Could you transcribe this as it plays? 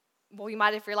well, you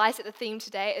might have realized that the theme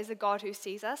today is a God who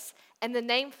sees us, and the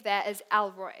name for that is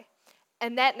El Roi.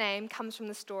 And that name comes from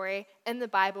the story in the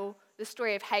Bible, the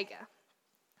story of Hagar.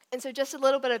 And so just a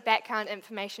little bit of background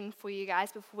information for you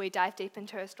guys before we dive deep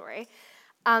into her story.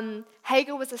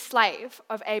 Hagar was a slave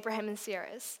of Abraham and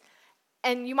Sarah's.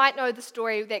 And you might know the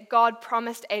story that God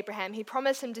promised Abraham. He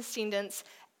promised him descendants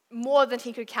more than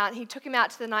he could count. He took him out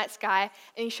to the night sky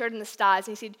and he showed him the stars.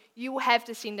 And he said, you will have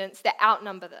descendants that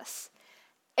outnumber this.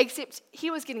 Except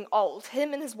he was getting old.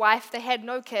 Him and his wife, they had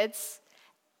no kids.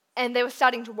 And they were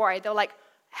starting to worry. They were like,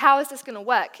 how is this going to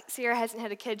work? Sarah hasn't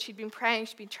had a kid. She'd been praying.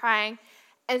 She'd been trying.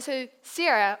 And so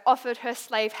Sarah offered her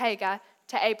slave Hagar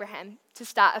to Abraham to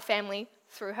start a family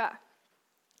through her.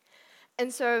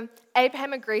 And so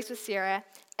Abraham agrees with Sarah,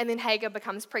 and then Hagar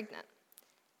becomes pregnant.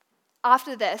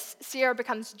 After this, Sarah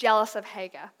becomes jealous of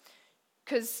Hagar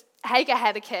because Hagar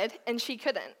had a kid and she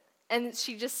couldn't. And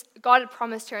God had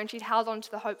promised her and she'd held on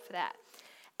to the hope for that.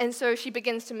 And so she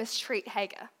begins to mistreat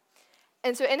Hagar.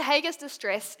 And so in Hagar's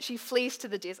distress, she flees to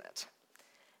the desert.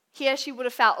 Here she would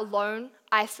have felt alone,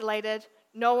 isolated.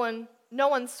 No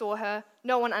one saw her.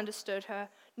 No one understood her.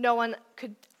 No one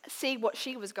could see what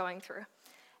she was going through.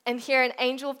 And here an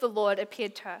angel of the Lord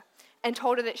appeared to her and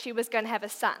told her that she was going to have a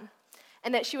son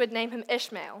and that she would name him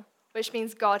Ishmael, which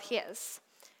means God hears.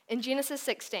 In Genesis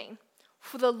 16,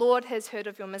 for the Lord has heard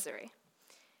of your misery.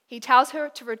 He tells her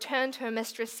to return to her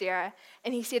mistress Sarah,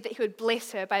 and he said that he would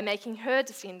bless her by making her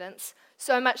descendants,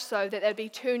 so much so that they'd be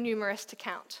too numerous to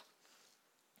count.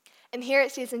 And here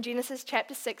it says in Genesis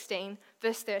chapter 16,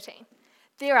 verse 13,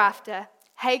 thereafter,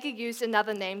 Hagar used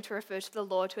another name to refer to the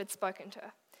Lord who had spoken to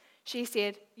her. She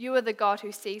said, you are the God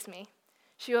who sees me.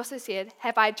 She also said,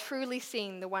 have I truly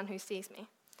seen the one who sees me?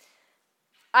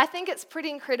 I think it's pretty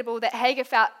incredible that Hagar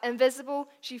felt invisible,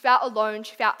 she felt alone,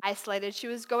 she felt isolated. She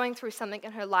was going through something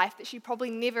in her life that she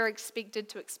probably never expected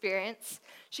to experience.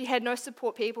 She had no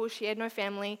support people, she had no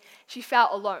family, she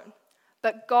felt alone.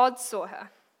 But God saw her.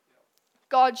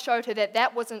 God showed her that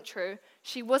that wasn't true,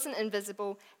 she wasn't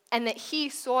invisible, and that he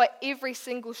saw every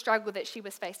single struggle that she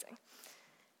was facing.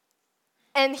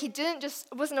 And it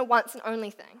wasn't a once and only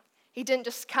thing. He didn't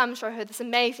just come show her this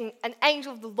amazing, an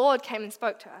angel of the Lord came and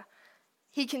spoke to her.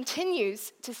 He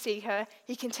continues to see her,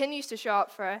 he continues to show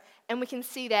up for her, and we can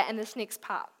see that in this next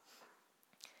part.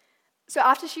 So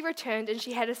after she returned and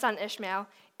she had a son Ishmael,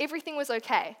 everything was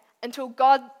okay until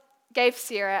God gave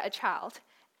Sarah a child.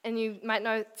 And you might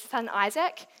know son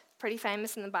Isaac, pretty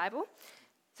famous in the Bible.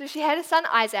 So she had a son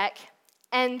Isaac,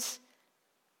 and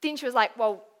then she was like,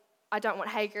 well, I don't want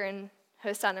Hagar and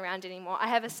her son around anymore. I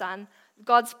have a son.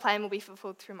 God's plan will be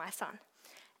fulfilled through my son.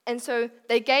 And so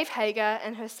they gave Hagar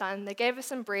and her son, they gave her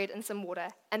some bread and some water,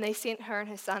 and they sent her and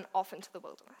her son off into the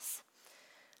wilderness.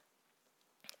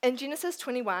 In Genesis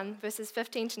 21, verses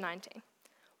 15 to 19,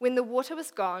 when the water was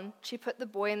gone, she put the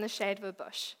boy in the shade of a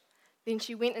bush. Then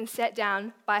she went and sat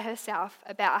down by herself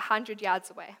about 100 yards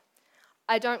away.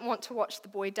 I don't want to watch the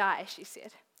boy die, she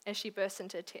said, as she burst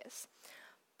into tears.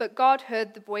 But God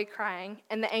heard the boy crying,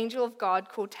 and the angel of God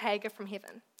called to Hagar from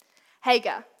heaven.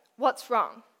 Hagar, what's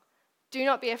wrong? Do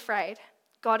not be afraid.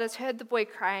 God has heard the boy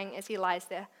crying as he lies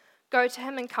there. Go to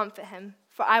him and comfort him,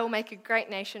 for I will make a great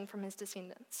nation from his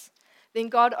descendants. Then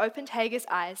God opened Hagar's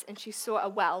eyes, and she saw a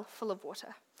well full of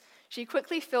water. She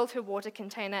quickly filled her water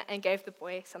container and gave the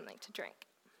boy something to drink.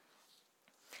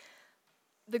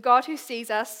 The God who sees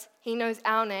us, he knows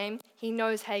our name, he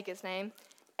knows Hagar's name,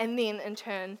 and then, in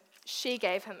turn, she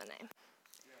gave him a name.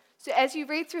 So as you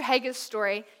read through Hagar's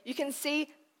story, you can see,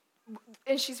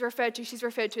 and she's referred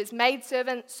to as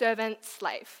maidservant, servant,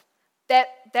 slave.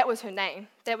 That was her name.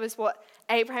 That was what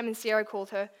Abraham and Sarah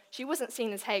called her. She wasn't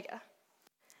seen as Hagar.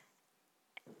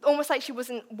 Almost like she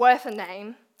wasn't worth a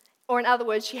name, or in other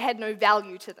words, she had no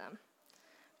value to them.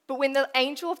 But when the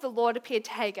angel of the Lord appeared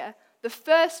to Hagar, the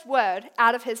first word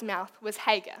out of his mouth was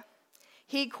Hagar.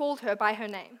 He called her by her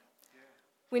name.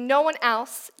 When no one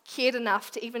else cared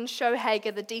enough to even show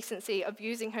Hagar the decency of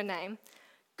using her name,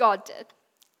 God did.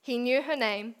 He knew her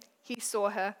name, he saw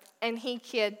her, and he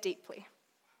cared deeply.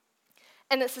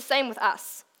 And it's the same with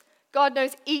us. God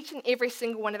knows each and every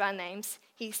single one of our names.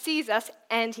 He sees us,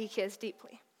 and he cares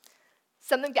deeply.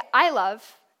 Something that I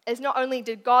love is not only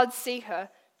did God see her,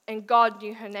 and God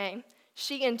knew her name,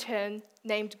 she in turn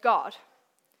named God.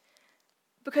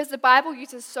 Because the Bible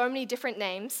uses so many different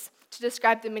names to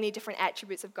describe the many different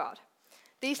attributes of God.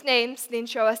 These names then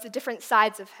show us the different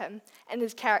sides of him and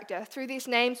his character. Through these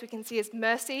names, we can see his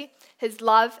mercy, his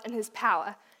love, and his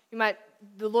power.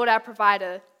 The Lord our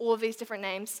provider, all of these different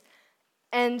names.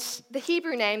 And the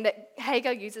Hebrew name that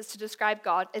Hagar uses to describe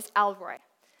God is El Roi,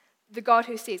 the God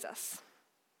who sees us.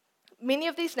 Many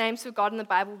of these names for God in the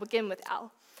Bible begin with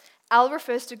Al. Al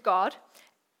refers to God,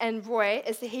 and Roy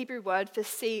is the Hebrew word for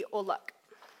see or look.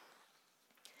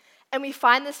 And we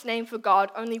find this name for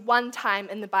God only one time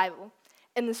in the Bible,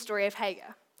 in the story of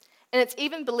Hagar. And it's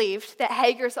even believed that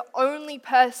Hagar is the only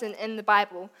person in the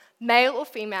Bible, male or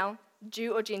female,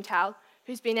 Jew or Gentile,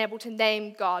 who's been able to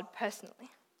name God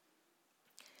personally.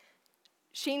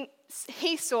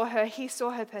 He saw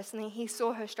her personally, he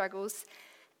saw her struggles.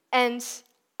 And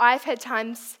I've had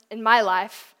times in my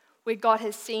life where God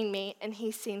has seen me and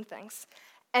he's seen things.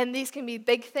 And these can be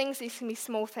big things, these can be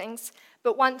small things.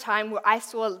 But one time where I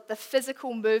saw the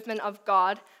physical movement of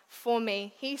God for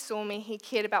me, he saw me, he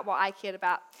cared about what I cared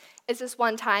about, is this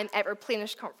one time at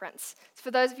Replenish Conference. So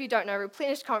for those of you who don't know,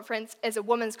 Replenish Conference is a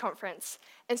women's conference.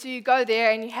 And so you go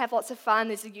there and you have lots of fun,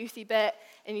 there's a youthy bit,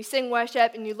 and you sing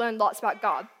worship and you learn lots about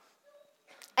God.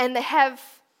 And they have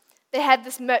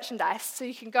this merchandise. So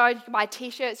you can go, you can buy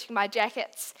t-shirts, you can buy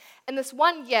jackets. And this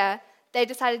one year, they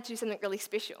decided to do something really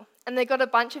special. And they got a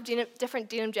bunch of different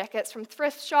denim jackets from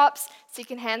thrift shops,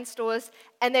 secondhand stores,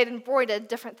 and they'd embroidered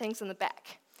different things on the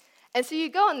back. And so you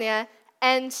go in there,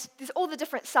 and there's all the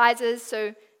different sizes,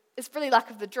 so it's really luck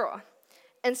of the draw.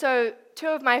 And so 2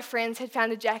 of my friends had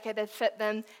found a jacket that fit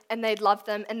them, and they'd loved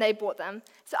them, and they bought them.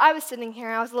 So I was sitting here,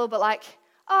 and I was a little bit like,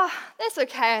 oh, that's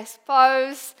okay, I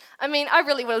suppose. I mean, I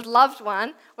really would have loved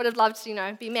one, would have loved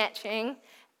to, be matching.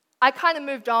 I kind of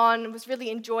moved on, was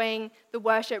really enjoying the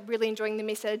worship, really enjoying the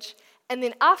message. And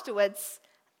then afterwards,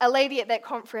 a lady at that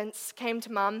conference came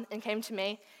to Mum and came to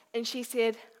me, and she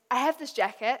said, I have this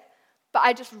jacket, but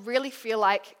I just really feel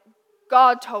like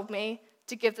God told me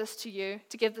to give this to you,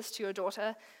 to give this to your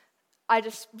daughter. I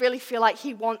just really feel like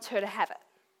he wants her to have it.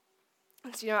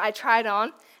 And so, I tried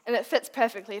on, and it fits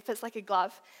perfectly. It fits like a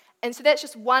glove. And so that's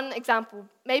just one example,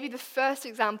 maybe the first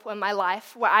example in my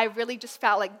life where I really just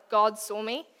felt like God saw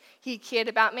me. He cared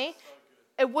about me.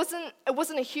 It wasn't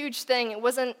a huge thing. It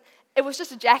was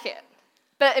just a jacket.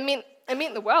 But it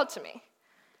meant the world to me.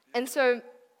 And so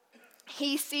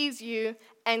he sees you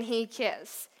and he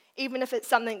cares. Even if it's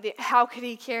something that, how could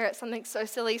he care? It's something so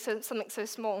silly, something so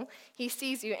small. He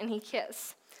sees you and he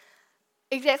cares.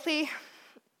 Exactly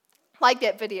like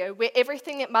that video where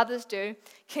everything that mothers do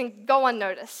can go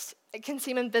unnoticed. It can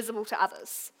seem invisible to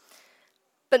others,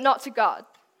 but not to God.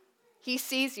 He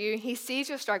sees you, he sees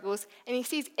your struggles, and he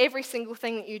sees every single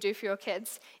thing that you do for your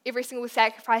kids, every single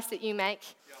sacrifice that you make.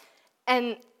 Yeah.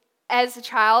 And as a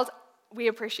child, we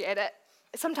appreciate it.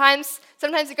 Sometimes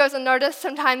it goes unnoticed,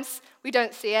 sometimes we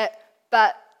don't see it,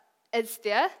 but it's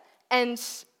there. And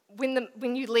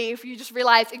when you leave, you just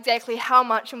realize exactly how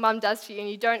much your mum does for you,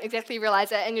 and you don't exactly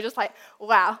realize it, and you're just like,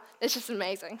 wow, that's just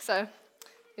amazing. So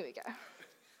here we go.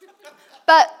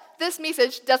 But this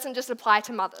message doesn't just apply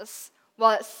to mothers.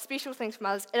 While it's a special thing for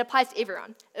mothers, it applies to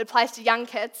everyone. It applies to young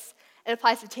kids, it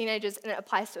applies to teenagers, and it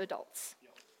applies to adults.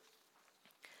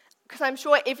 Because I'm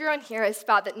sure everyone here has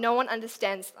felt that no one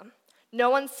understands them. No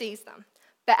one sees them.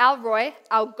 But our Roy,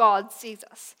 our God, sees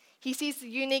us. He sees the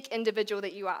unique individual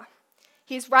that you are.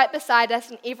 He's right beside us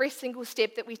in every single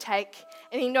step that we take,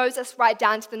 and he knows us right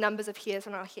down to the numbers of hairs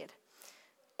on our head.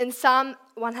 In Psalm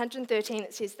 113,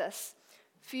 it says this,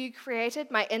 "For you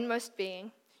created my inmost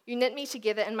being. You knit me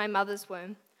together in my mother's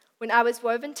womb. When I was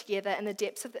woven together in the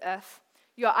depths of the earth,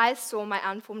 your eyes saw my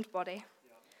unformed body."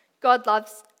 God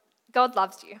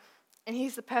loves you, and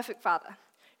he's the perfect father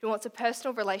who wants a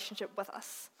personal relationship with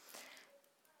us.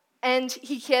 And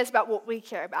he cares about what we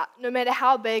care about. No matter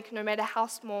how big, no matter how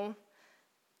small,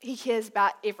 he cares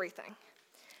about everything.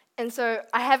 And so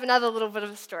I have another little bit of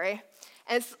a story.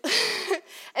 And it's,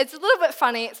 it's a little bit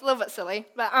funny, it's a little bit silly,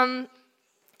 but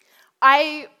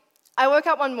I woke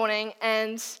up one morning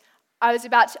and I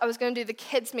was going to do the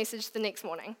kids' message the next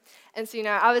morning. And so,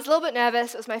 I was a little bit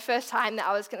nervous. It was my first time that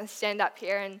I was going to stand up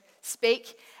here and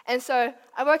speak. And so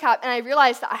I woke up and I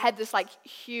realized that I had this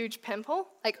huge pimple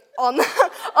on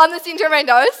the center of my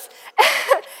nose.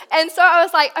 And so I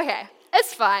was like, okay,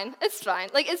 it's fine.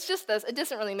 It's just this. It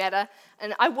doesn't really matter.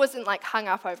 And I wasn't hung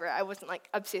up over it. I wasn't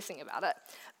obsessing about it.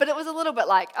 But it was a little bit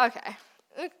okay,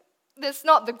 that's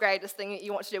not the greatest thing that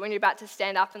you want to do when you're about to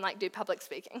stand up and do public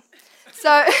speaking.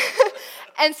 So,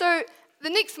 and so the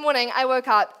next morning I woke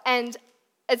up and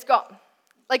it's gone.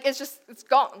 It's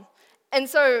gone. And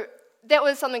so that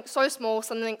was something so small,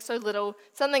 something so little,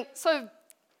 something so,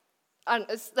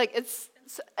 it's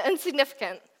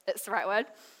insignificant, that's the right word.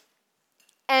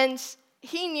 And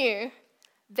he knew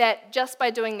that just by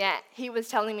doing that, he was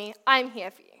telling me, I'm here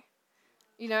for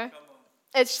you.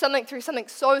 It's through something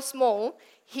so small.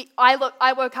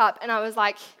 I woke up and I was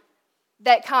like,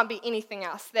 that can't be anything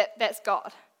else. That's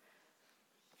God.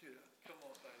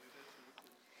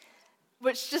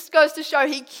 which just goes to show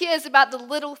he cares about the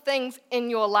little things in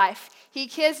your life. He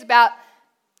cares about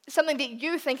something that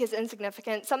you think is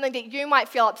insignificant, something that you might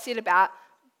feel upset about,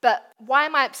 but why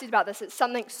am I upset about this? It's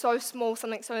something so small,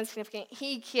 something so insignificant.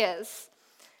 He cares,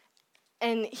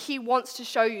 and he wants to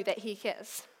show you that he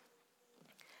cares.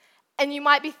 And you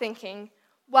might be thinking,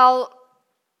 well,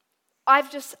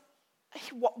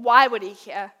 why would he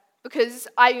care? Because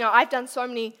I've done so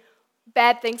many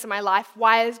bad things in my life.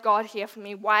 Why is God here for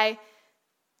me? Why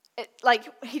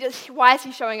is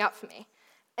he showing up for me?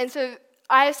 And so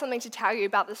I have something to tell you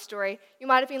about this story. You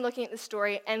might have been looking at the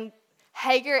story, and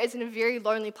Hagar is in a very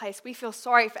lonely place. We feel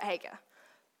sorry for Hagar.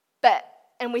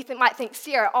 And we might think,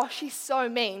 Sarah, oh, she's so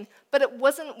mean. But it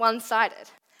wasn't one-sided.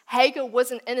 Hagar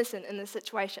wasn't innocent in this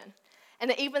situation. And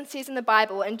it even says in the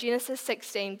Bible, in Genesis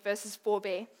 16, verses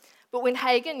 4b, but when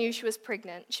Hagar knew she was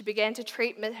pregnant, she began to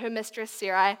treat her mistress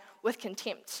Sarai with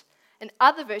contempt. And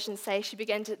other versions say she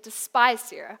began to despise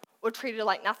Sarah or treat her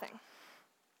like nothing.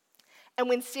 And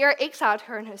when Sarah exiled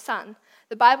her and her son,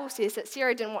 the Bible says that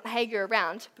Sarah didn't want Hagar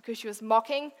around because she was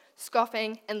mocking,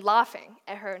 scoffing, and laughing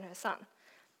at her and her son.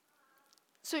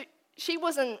 So she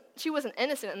wasn't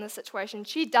innocent in this situation.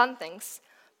 She'd done things,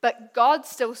 but God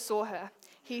still saw her.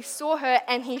 He saw her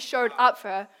and he showed up for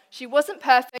her. She wasn't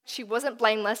perfect, she wasn't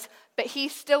blameless, but he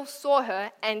still saw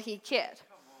her and he cared.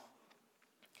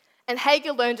 And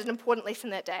Hagar learned an important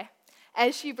lesson that day.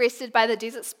 As she rested by the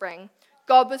desert spring,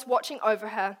 God was watching over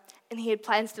her and he had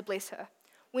plans to bless her.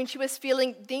 When she was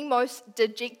feeling the most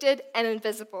dejected and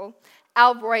invisible,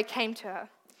 Roy came to her.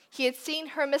 He had seen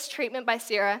her mistreatment by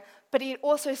Sarah, but he had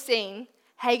also seen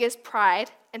Hagar's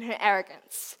pride and her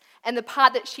arrogance and the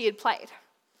part that she had played.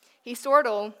 He saw it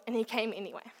all, and he came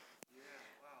anyway,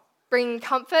 bringing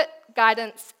comfort,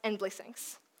 guidance, and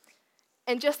blessings.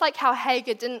 And just like how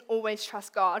Hagar didn't always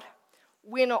trust God,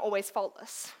 we're not always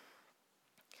faultless.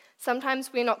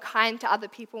 Sometimes we're not kind to other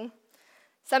people.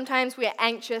 Sometimes we're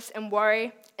anxious and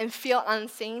worry and feel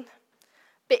unseen.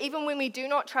 But even when we do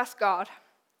not trust God,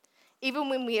 even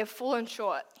when we have fallen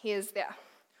short, he is there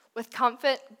with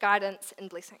comfort, guidance, and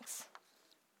blessings.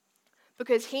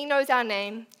 Because he knows our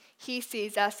name, he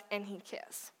sees us, and he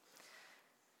cares.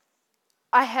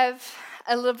 I have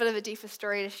a little bit of a deeper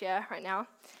story to share right now.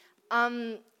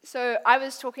 So I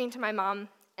was talking to my mum,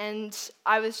 and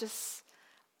I was just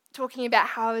talking about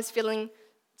how I was feeling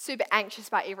super anxious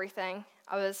about everything.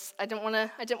 I didn't want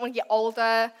to get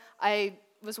older. I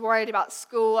was worried about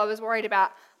school. I was worried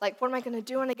about, what am I going to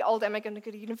do when I get older? Am I going to go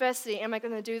to university? Am I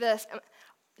going to do this?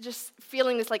 Just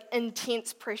feeling this,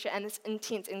 intense pressure and this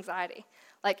intense anxiety.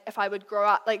 If I would grow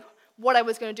up, what I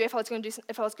was going to do, if I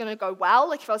was going to go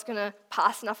well, if I was going to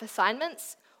pass enough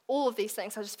assignments, all of these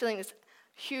things. I was just feeling this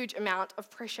huge amount of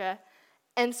pressure.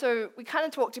 And so we kind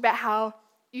of talked about how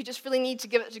you just really need to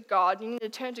give it to God. You need to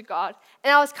turn to God.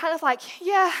 And I was kind of like,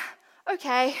 yeah,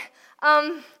 okay.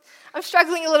 I'm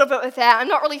struggling a little bit with that.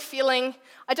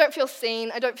 I don't feel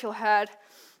seen. I don't feel heard.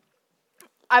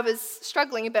 I was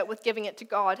struggling a bit with giving it to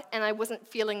God, and I wasn't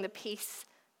feeling the peace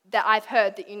that I've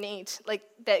heard that you need,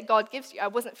 that God gives you. I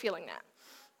wasn't feeling that.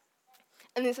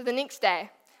 And then so the next day,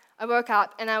 I woke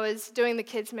up and I was doing the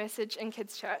kids' message in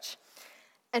kids' church.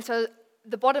 And so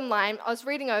the bottom line, I was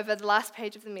reading over the last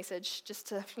page of the message just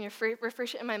to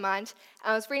refresh it in my mind.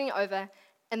 And I was reading it over,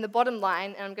 and the bottom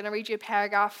line, and I'm going to read you a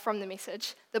paragraph from the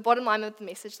message. The bottom line of the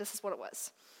message, this is what it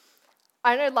was.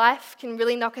 I know life can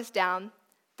really knock us down.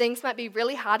 Things might be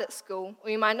really hard at school, or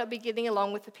you might not be getting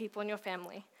along with the people in your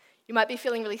family. You might be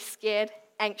feeling really scared,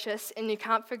 anxious, and you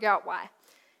can't figure out why.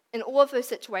 In all of those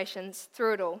situations,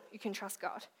 through it all, you can trust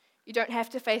God. You don't have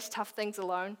to face tough things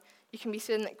alone. You can be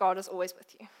certain that God is always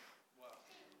with you.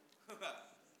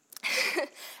 Wow.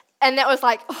 And that was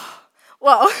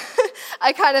whoa.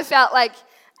 I kind of felt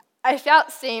I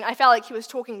felt seen. I felt like he was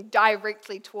talking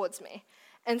directly towards me.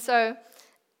 And so,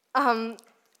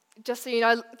 just so you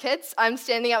know, kids, I'm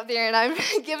standing up there and I'm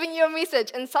giving you a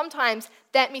message. And sometimes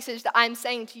that message that I'm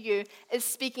saying to you is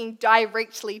speaking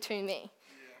directly to me.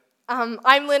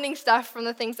 I'm learning stuff from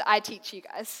the things that I teach you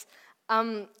guys.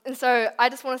 And so I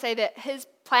just want to say that his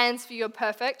plans for you are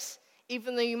perfect.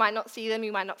 Even though you might not see them,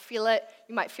 you might not feel it,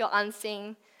 you might feel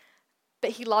unseen.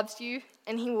 But he loves you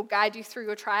and he will guide you through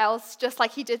your trials, just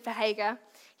like he did for Hagar.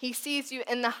 He sees you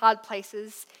in the hard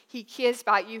places. He cares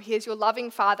about you. He is your loving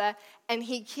Father, and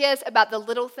he cares about the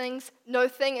little things. No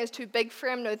thing is too big for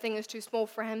him. No thing is too small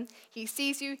for him. He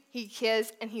sees you, he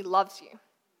cares, and he loves you.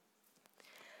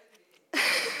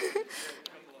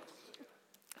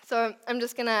 So I'm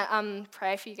just going to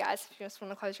pray for you guys if you just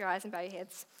want to close your eyes and bow your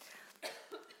heads.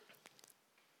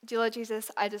 Dear Lord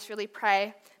Jesus, I just really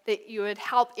pray that you would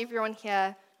help everyone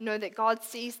here know that God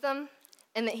sees them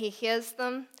and that he hears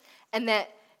them, and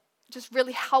that just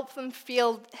really help them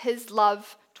feel his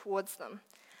love towards them.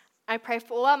 I pray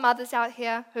for all our mothers out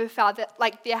here who felt that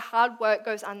like their hard work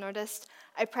goes unnoticed.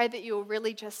 I pray that you will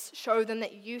really just show them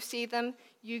that you see them,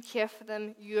 you care for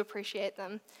them, you appreciate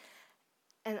them.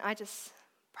 And I just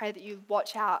pray that you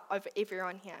watch out over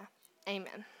everyone here.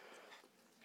 Amen.